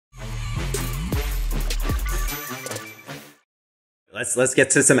Let's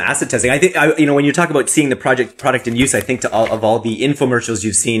get to some acid testing. I think, when you talk about seeing the product in use, I think all the infomercials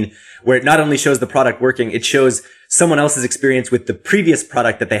you've seen where it not only shows the product working, it shows someone else's experience with the previous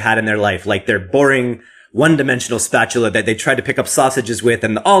product that they had in their life, like their boring one-dimensional spatula that they tried to pick up sausages with,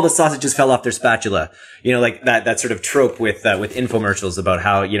 and all the sausages fell off their spatula. Like that sort of trope with infomercials about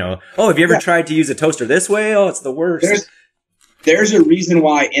how, oh, have you ever tried to use a toaster this way? Oh, it's the worst. There's a reason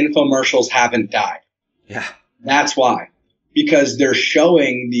why infomercials haven't died. Yeah. That's why. Because they're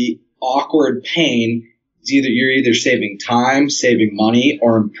showing the awkward pain. You're either saving time, saving money,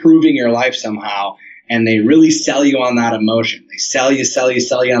 or improving your life somehow. And they really sell you on that emotion. They sell you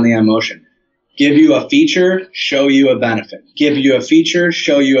on the emotion. Give you a feature, show you a benefit. Give you a feature,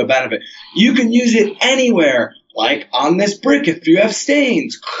 show you a benefit. You can use it anywhere, like on this brick if you have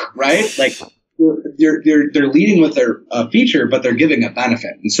stains, right? Like they're leading with their feature, but they're giving a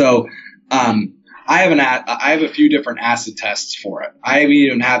benefit. And so, I have a few different acid tests for it. I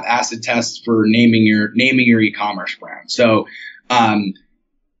even have acid tests for naming your e-commerce brand. So,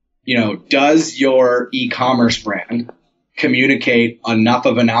 does your e-commerce brand communicate enough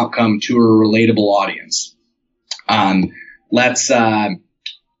of an outcome to a relatable audience? Let's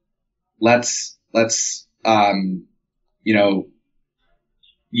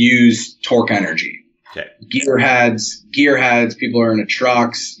use torque energy. Okay. Gearheads, people are in the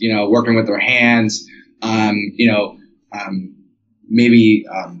trucks, working with their hands, maybe,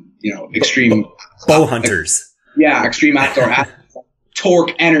 extreme bow hunters. Extreme outdoor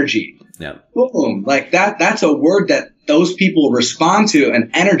torque energy. Yeah. Boom. Like that's a word that those people respond to,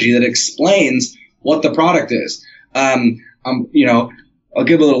 an energy that explains what the product is. I'll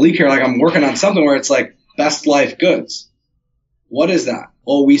give a little leak here. Like I'm working on something where it's like Best Life Goods. What is that?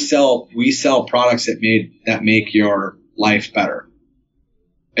 Well, we sell products that make your life better.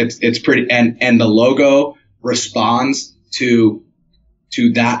 It's pretty, and the logo responds to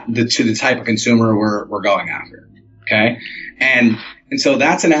the type of consumer we're going after. Okay. And so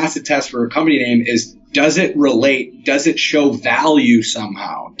that's an acid test for a company name is, does it relate? Does it show value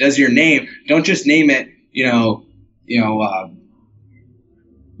somehow? Does your name, don't just name it,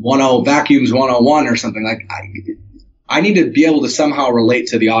 Vacuums 101 or something like I need to be able to somehow relate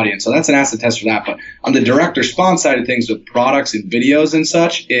to the audience. So that's an acid test for that. But on the direct response side of things with products and videos and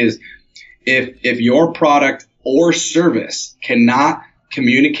such is if your product or service cannot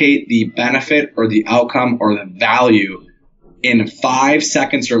communicate the benefit or the outcome or the value in 5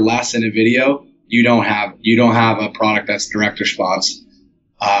 seconds or less in a video, you don't have a product that's direct response,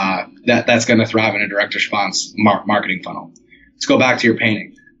 that's going to thrive in a direct response marketing funnel. Let's go back to your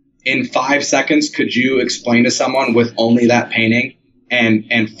painting. In 5 seconds, could you explain to someone with only that painting,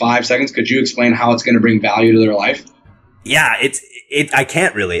 and 5 seconds, could you explain how it's going to bring value to their life? Yeah, I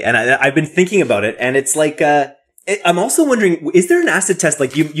can't really. And I've been thinking about it, and it's like, I'm also wondering, is there an acid test?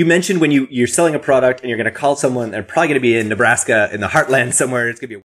 Like you mentioned when you're selling a product and you're going to call someone, they're probably going to be in Nebraska in the heartland somewhere. It's going to be